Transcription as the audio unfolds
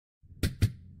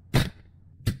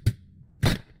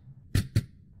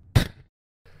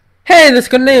Hey, let's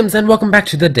go names and welcome back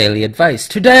to the Daily Advice.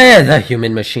 Today, the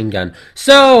human machine gun.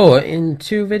 So, in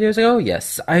 2 videos ago,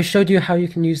 yes, I showed you how you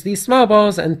can use these small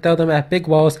balls and throw them at big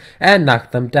walls and knock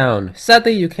them down.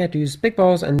 Sadly, you can't use big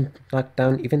balls and knock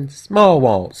down even small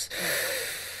walls.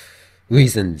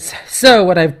 Reasons. So,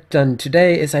 what I've done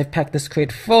today is I've packed this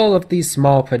crate full of these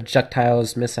small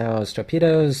projectiles, missiles,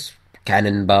 torpedoes,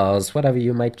 cannonballs, whatever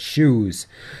you might choose.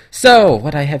 So,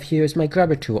 what I have here is my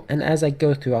grabber tool, and as I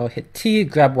go through, I'll hit T,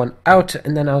 grab one out,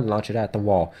 and then I'll launch it at the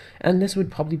wall. And this would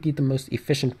probably be the most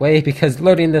efficient way, because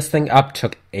loading this thing up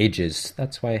took ages.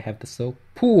 That's why I have this little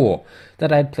pool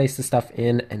that I'd place the stuff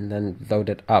in and then load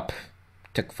it up.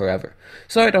 Took forever.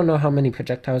 So I don't know how many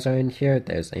projectiles are in here.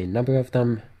 There's a number of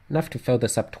them. Enough to fill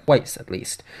this up twice, at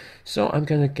least. So I'm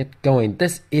gonna get going.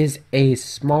 This is a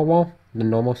small wall, the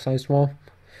normal sized wall.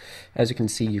 As you can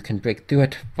see, you can break through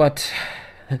it, but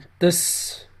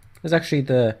this is actually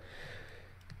the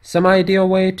semi-ideal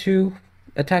way to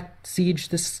siege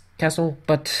this castle,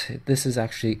 but this is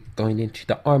actually going into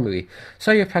the armory.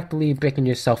 So you're practically breaking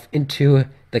yourself into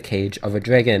the cage of a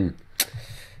dragon.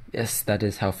 Yes, that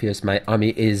is how fierce my army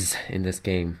is in this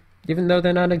game. Even though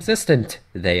they're non-existent,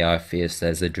 they are fierce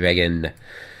as a dragon.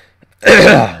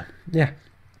 Yeah.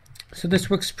 So this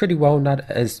works pretty well, not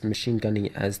as machine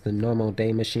gunny as the normal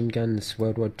day machine guns,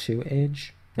 World War II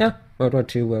age. Yeah, World War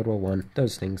II, World War I,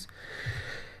 those things.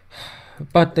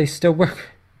 But they still work.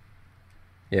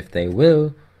 If they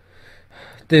will.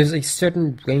 There's a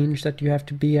certain range that you have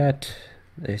to be at,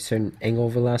 a certain angle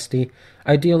velocity.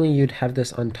 Ideally, you'd have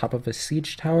this on top of a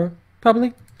siege tower,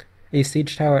 probably. A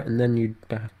siege tower, and then you'd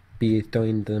be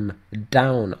throwing them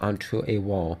down onto a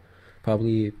wall.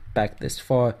 Probably back this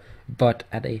far, but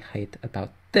at a height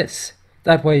about this.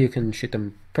 That way you can shoot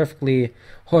them perfectly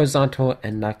horizontal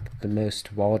and knock the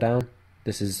most wall down.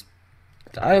 This is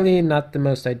entirely not the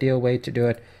most ideal way to do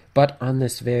it, but on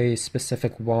this very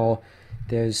specific wall,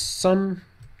 there's some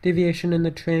deviation in the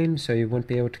terrain, so you wouldn't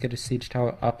be able to get a siege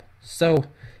tower up. So,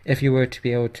 if you were to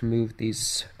be able to move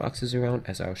these boxes around,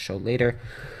 as I'll show later,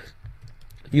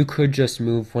 you could just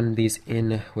move one of these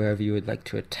in wherever you would like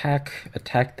to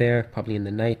attack there, probably in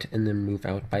the night, and then move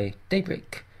out by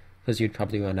daybreak, because you'd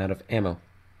probably run out of ammo.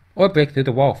 Or break through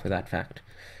the wall, for that fact.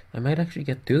 I might actually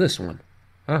get through this one.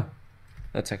 Oh,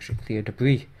 that's actually clear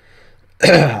debris.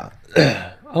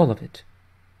 All of it.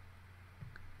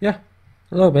 Yeah,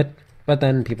 a little bit. But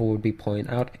then people would be pulling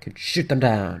out. I could shoot them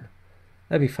down.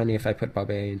 That'd be funny if I put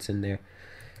barbarians in there.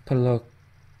 Put a little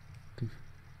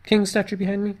king statue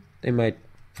behind me. They might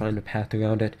find a path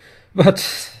around it,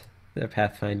 but their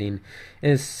pathfinding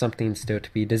is something still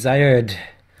to be desired.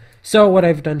 So what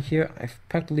I've done here, I've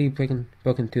practically broken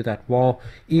through that wall,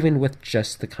 even with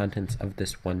just the contents of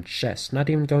this one chest, not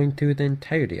even going through the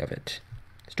entirety of it.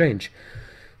 Strange.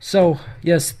 So,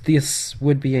 yes, this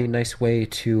would be a nice way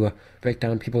to break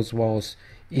down people's walls,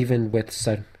 even with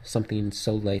something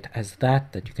so light as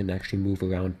that you can actually move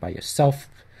around by yourself.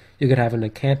 You could have an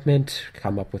encampment,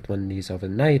 come up with one of these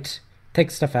overnight, take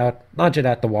stuff out, launch it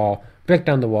at the wall, break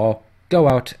down the wall, go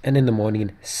out, and in the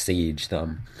morning, siege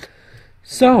them.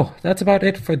 So, that's about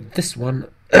it for this one.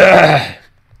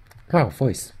 Wow,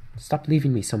 voice, stop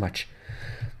leaving me so much.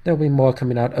 There'll be more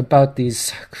coming out about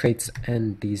these crates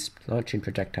and these launching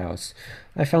projectiles.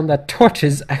 I found that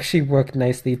torches actually work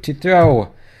nicely to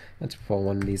throw. Let's pull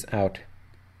one of these out.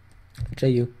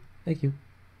 J.U. Thank you.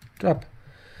 Drop.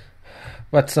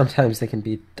 But sometimes they can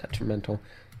be detrimental.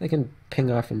 They can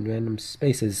ping off in random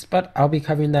spaces, but I'll be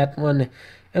covering that one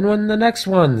in one of the next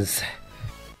ones.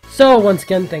 So once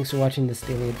again, thanks for watching this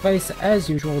daily advice. As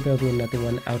usual, there'll be another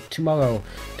one out tomorrow.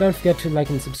 Don't forget to like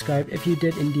and subscribe if you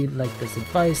did indeed like this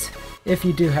advice. If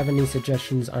you do have any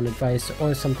suggestions on advice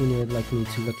or something you would like me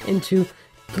to look into,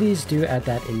 please do add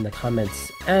that in the comments,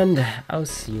 and I'll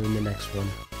see you in the next one.